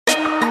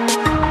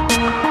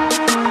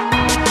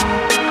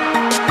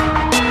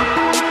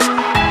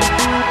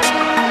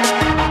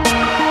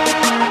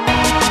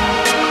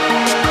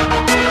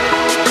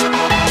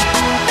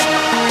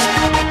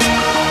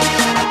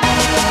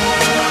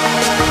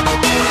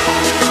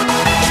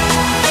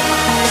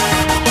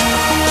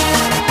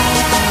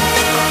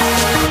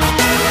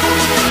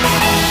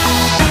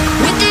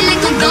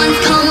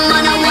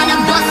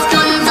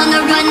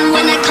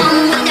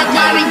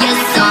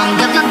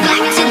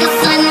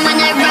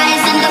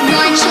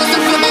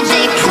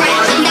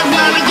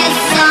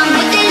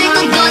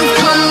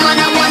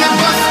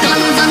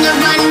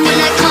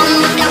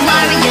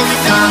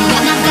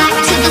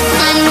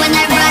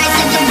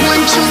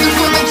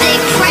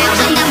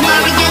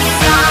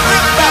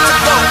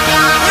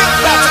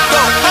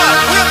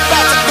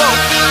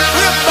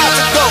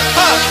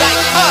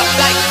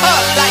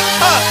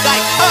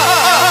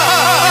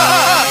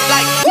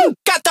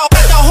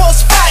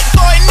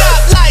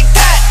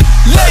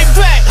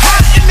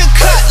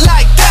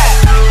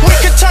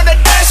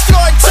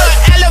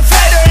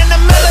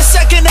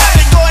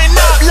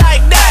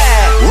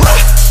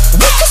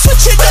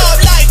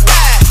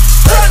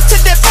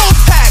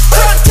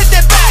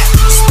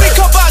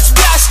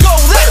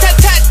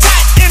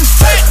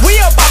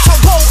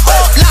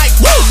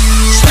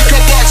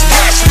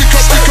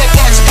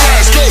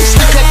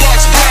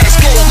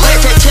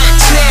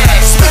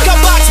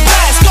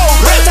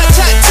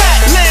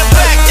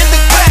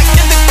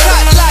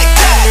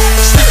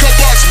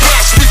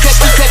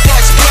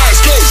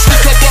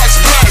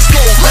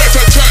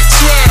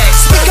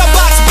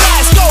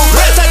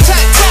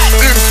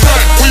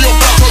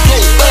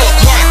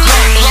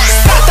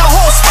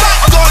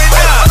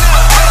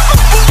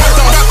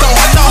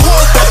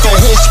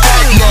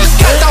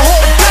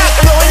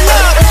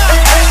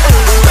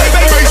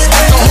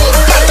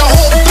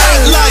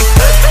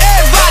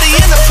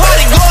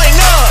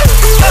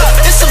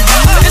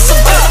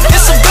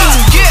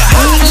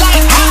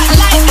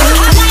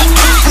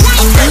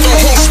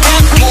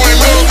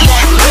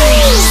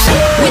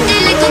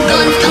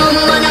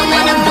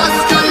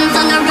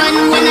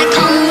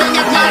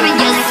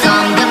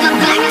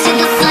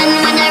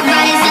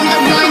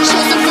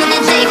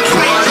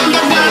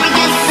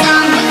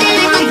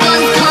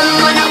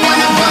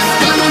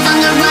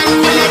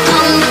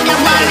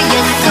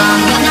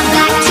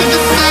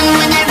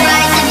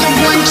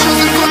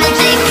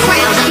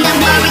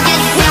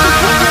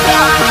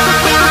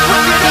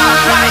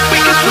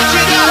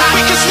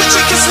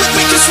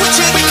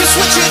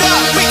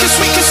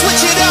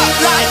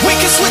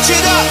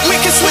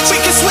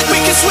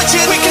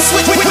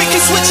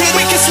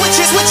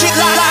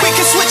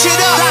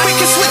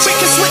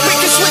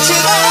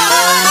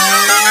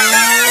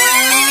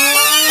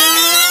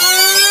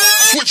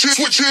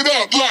switch it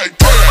up like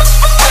that.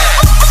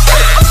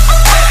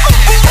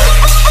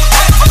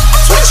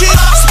 Switch it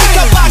up,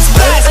 speaker box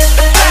blast,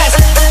 blast,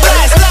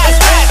 blast,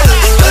 blast, blast,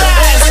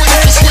 blast. We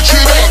can switch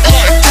it up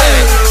like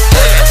that.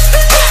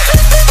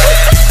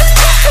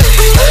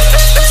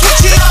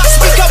 Switch it up,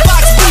 speaker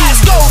box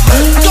blast, go,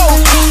 go,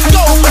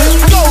 go, go,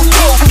 go,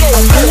 go, go, go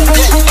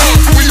up.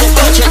 We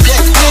about to go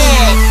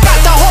up. Got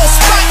the whole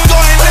spot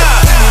going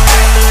up.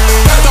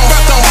 Got the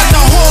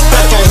whole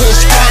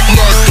spot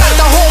like. Got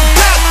the whole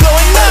block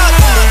blowing up.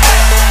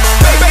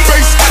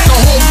 Bass got the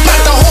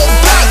whole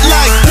block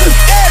like.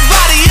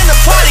 Everybody in the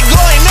party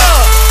going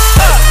up.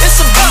 It's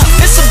about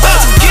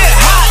to get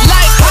hot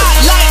like.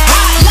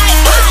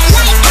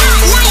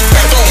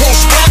 Got the whole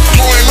spot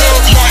blowing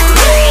up like.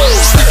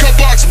 Speaker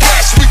box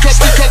blast, speaker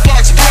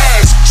box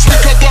blast,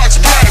 speaker box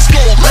blast,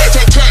 go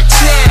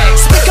rat-a-tat-tat.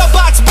 Speaker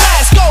box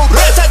blast, go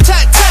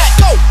rat-a-tat-tat,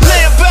 go.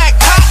 Laying back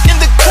hot in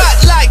the cut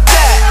like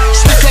that.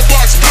 Speaker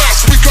box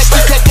blast, speaker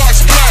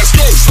box blast,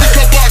 go.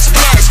 Speaker box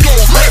blast, go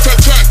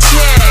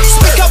rat-a-tat-tat.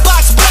 Speaker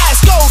box blast,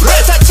 go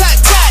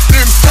rat-a-tat-tat.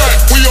 In fact,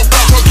 we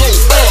about to go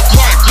up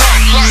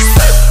like.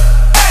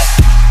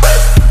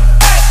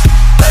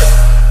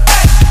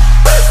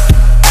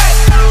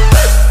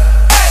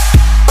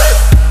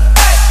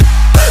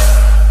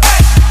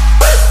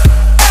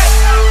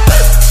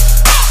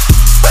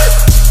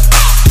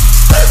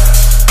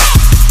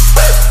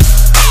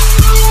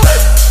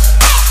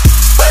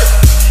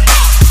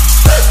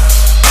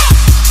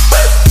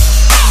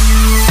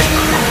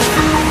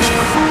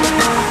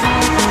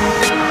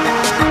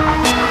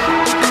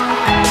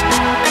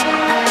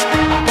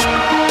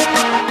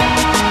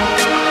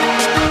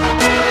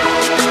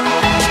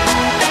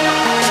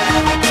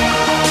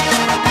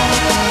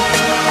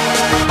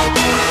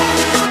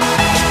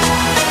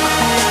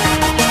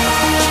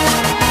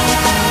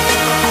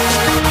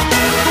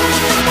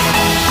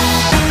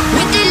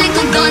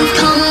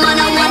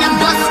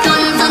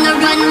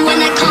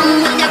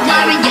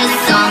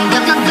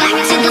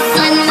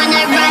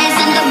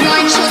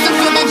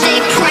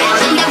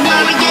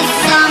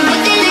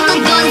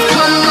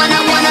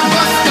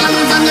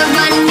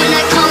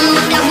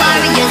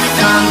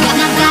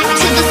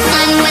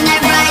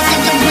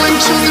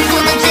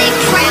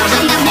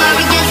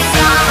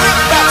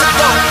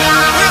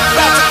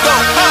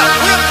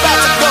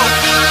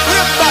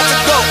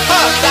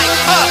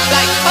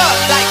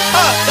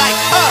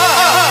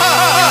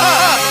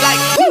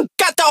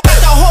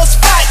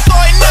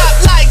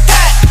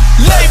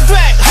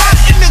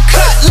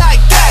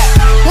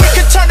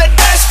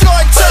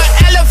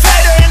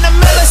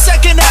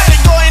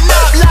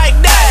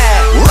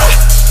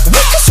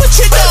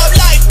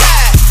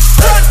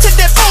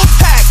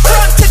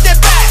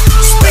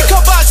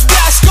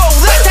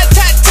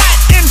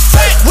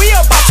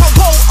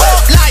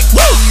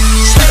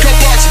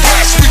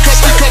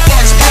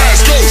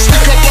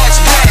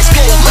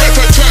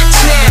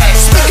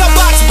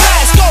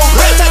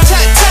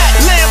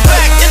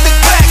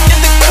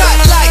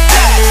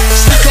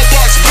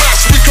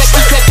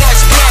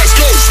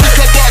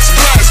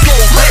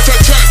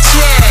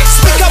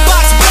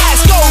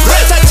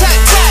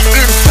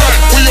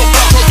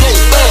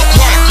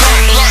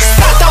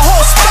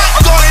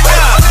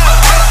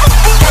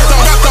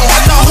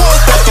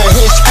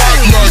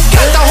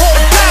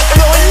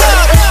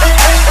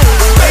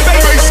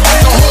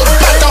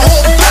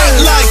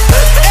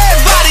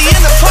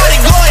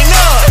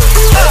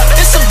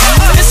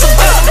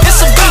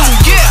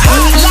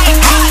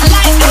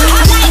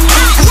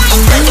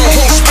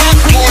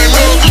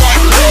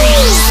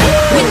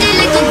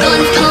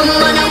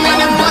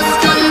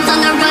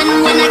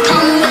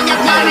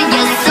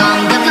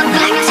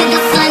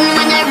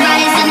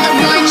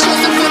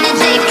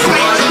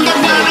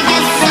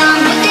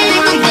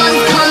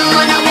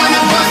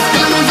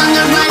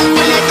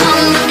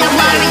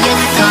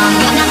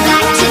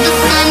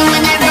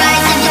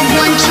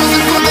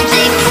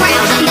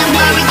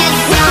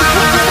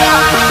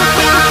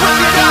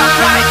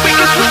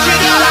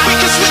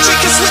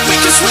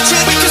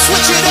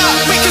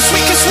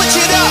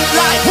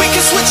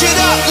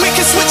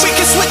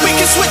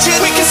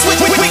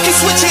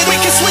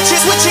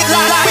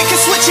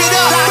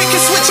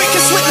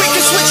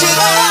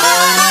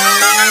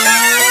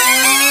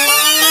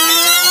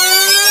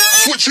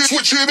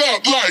 Switch it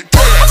up like.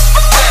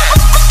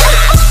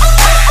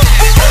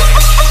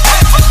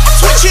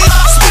 Switch it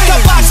up, speaker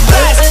box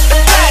blast,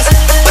 blast,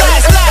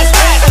 blast, blast,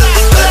 blast,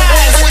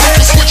 blast. We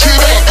can switch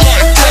it up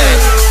like that.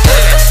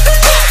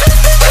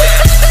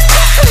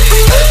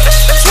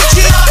 Switch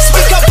it up,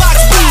 speaker box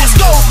blast,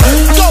 go,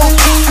 go,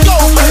 go, go,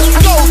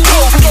 go,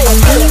 go, go, go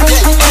up.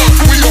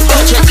 We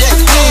about to go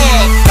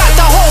up. Got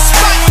the whole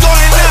spot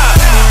going up.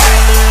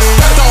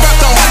 Got the whole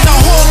spot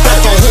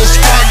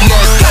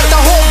like. Got the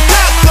whole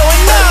block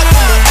blowing up.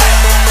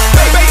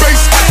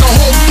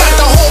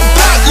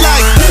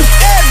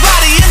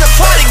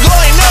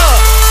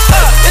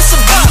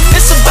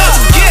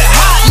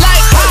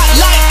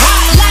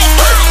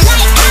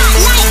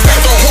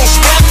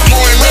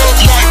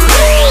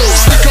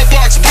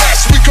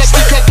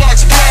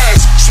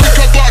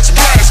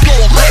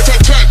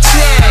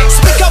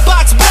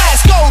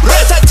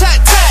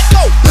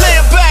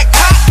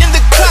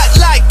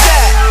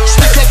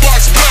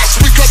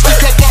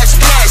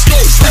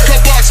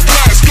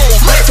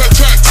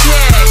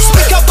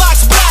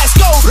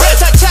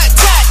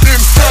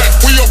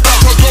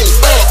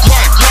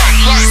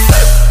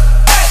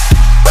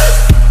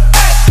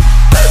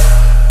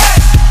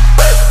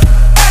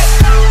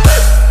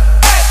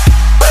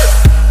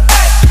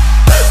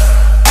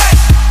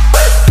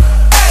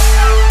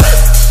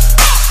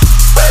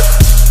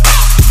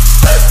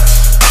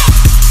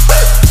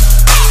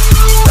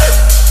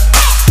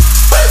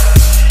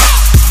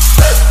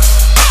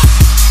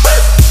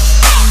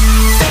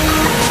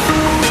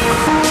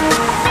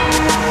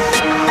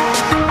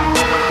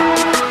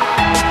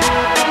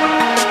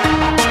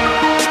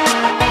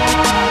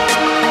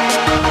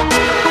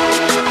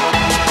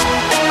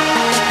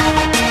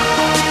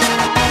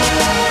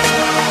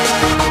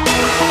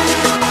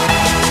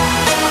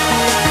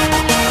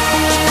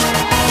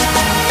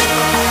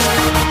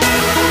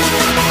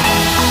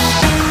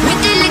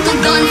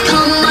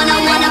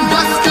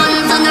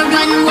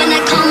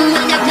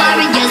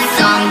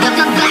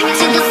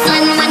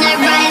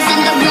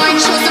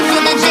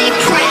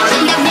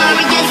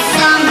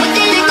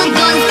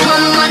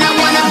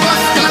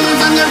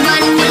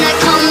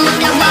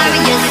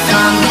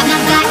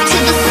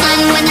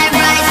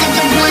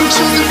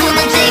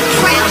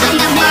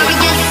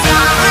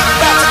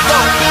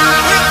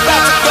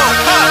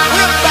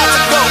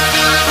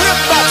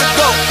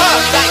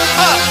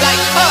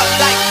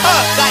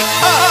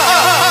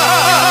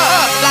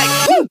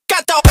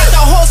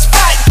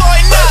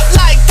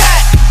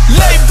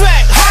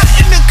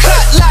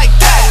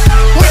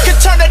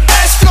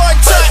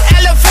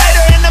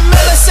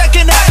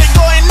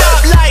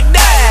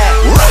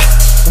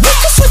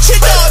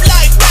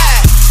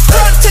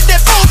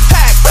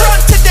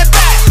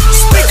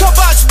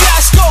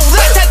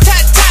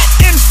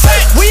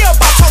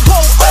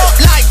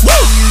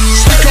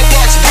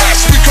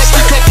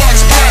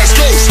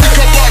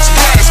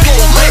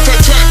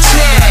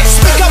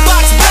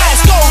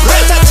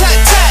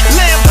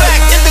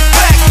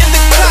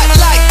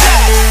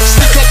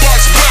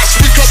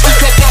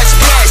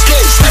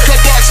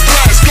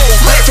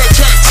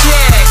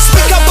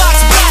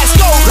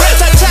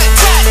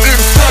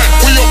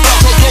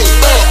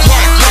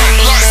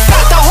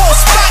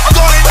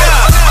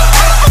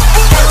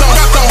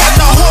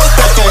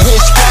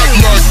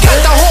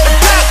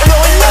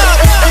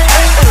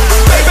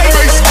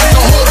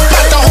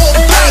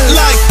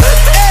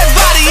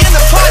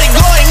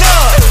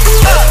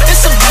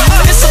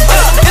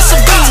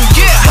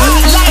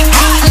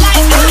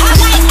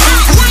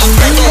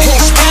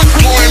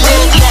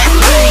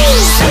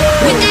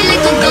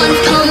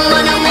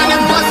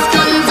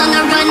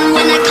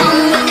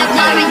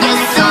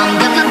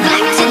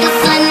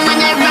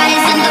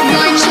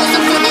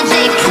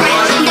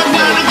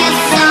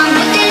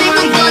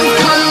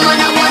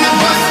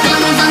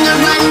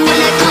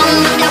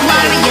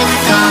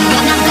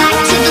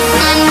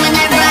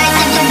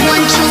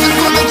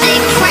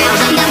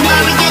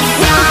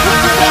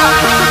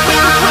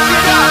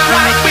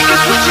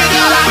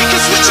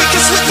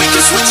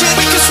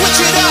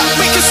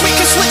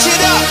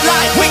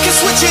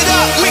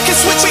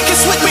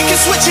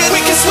 switch it, we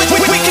can switch it,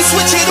 we can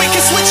switch it, we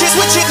can switch it,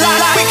 switch it,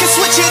 we can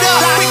switch it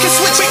up, we can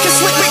switch, we can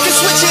switch, we can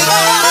switch it up.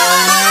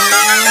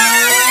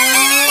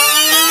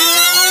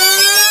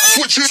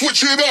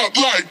 Switch it up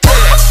like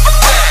that.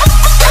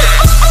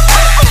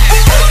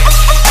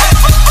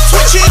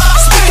 Switch it up,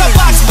 speaker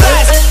box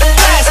blast,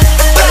 blast,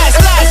 blast,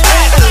 blast,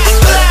 blast,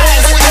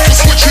 blast.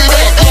 Switch it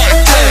up like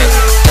that.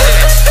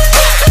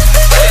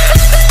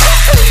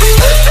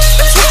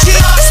 Switch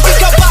it up,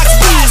 speaker box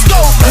blast,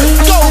 go,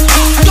 go,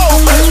 go,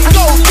 go,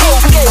 go, go,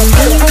 go,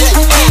 go.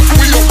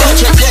 We about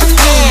to go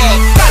up.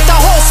 Got the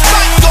whole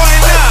spot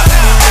going up.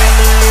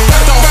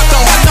 Got the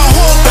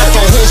whole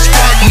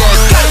spot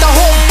like. got the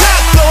whole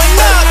block blowing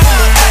up.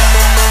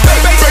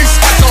 Bass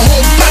got the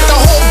whole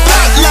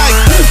block like.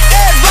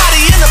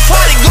 Everybody in the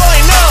party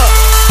going up.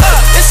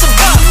 It's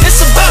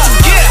about to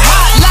get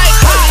hot like,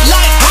 hot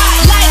like, hot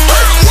like,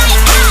 hot like,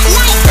 hot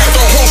like. Got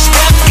the whole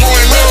spot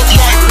blowing up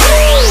like.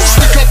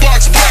 Speaker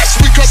box blast,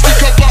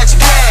 speaker box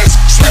blast,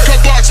 speaker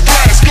box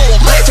blast, go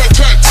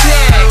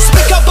rat-a-tat-tat.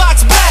 Speaker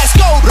box blast,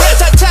 go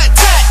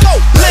rat-a-tat-tat, go.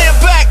 Laying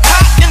back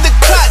hot in the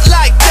cut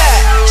like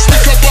that.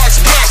 Speaker box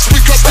blast,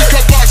 speaker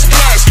box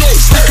blast, go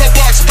speaker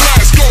box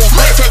blast, go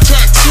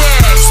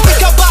rat-a-tat-tat.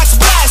 Speaker box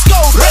blast, go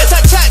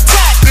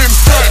rat-a-tat-tat. In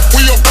fact,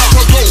 we about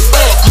to go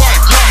up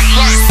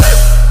like.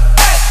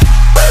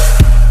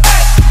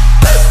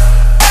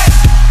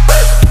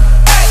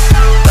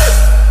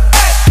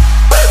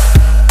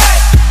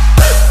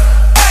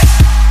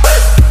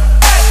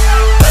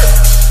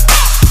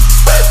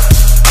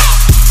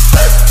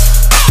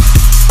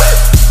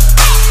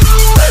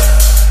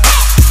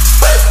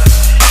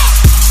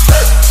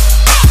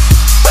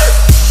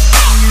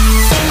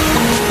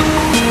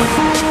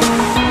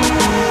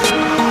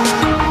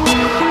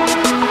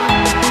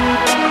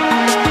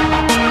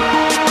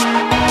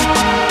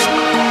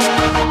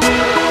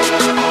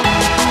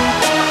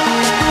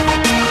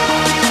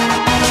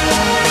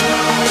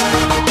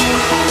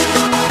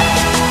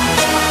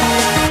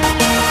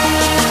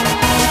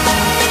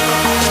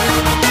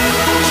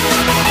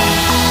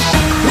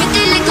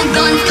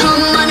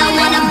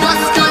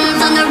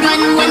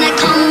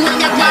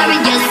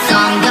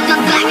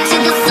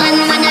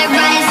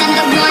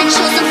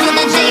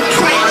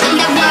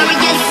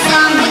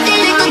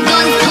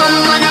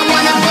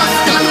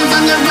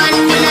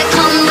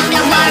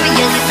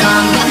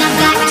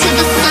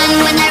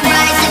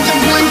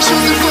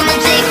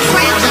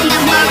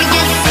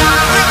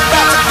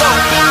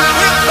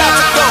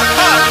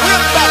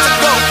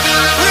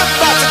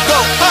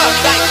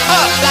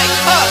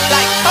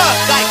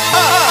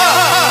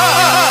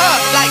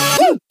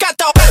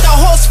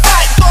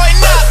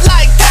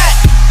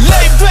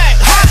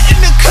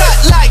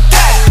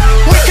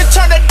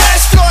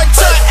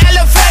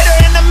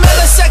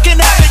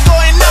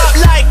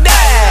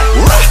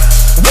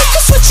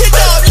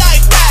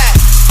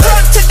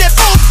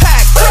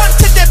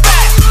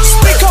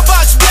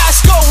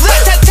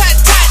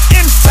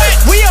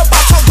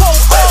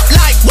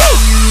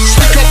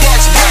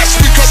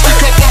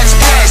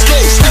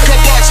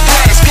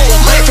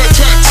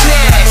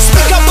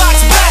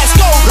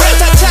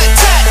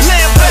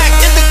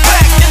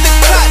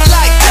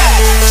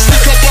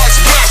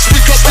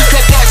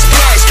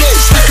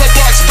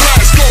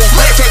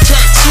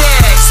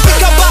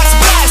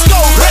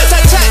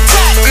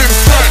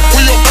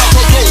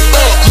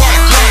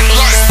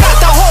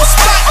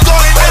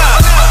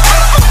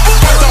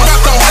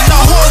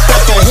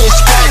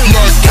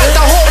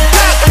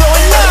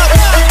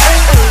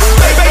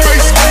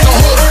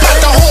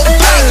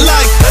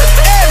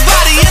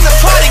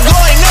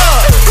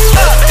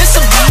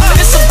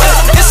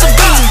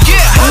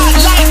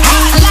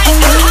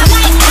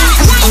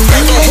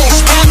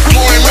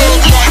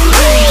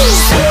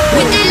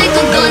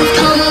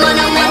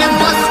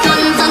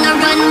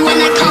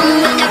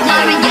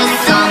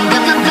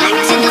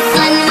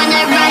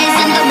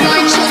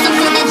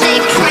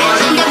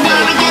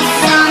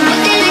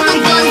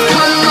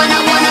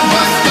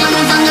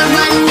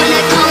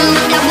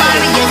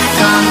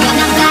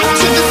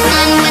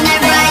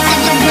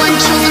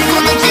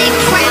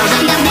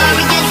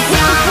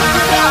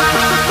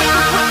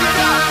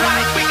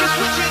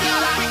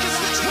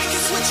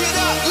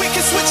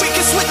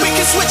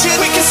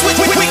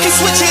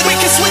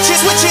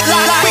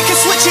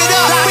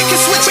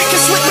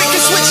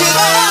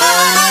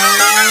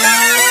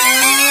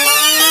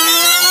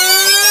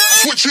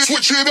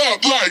 Switch it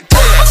up like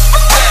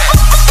that.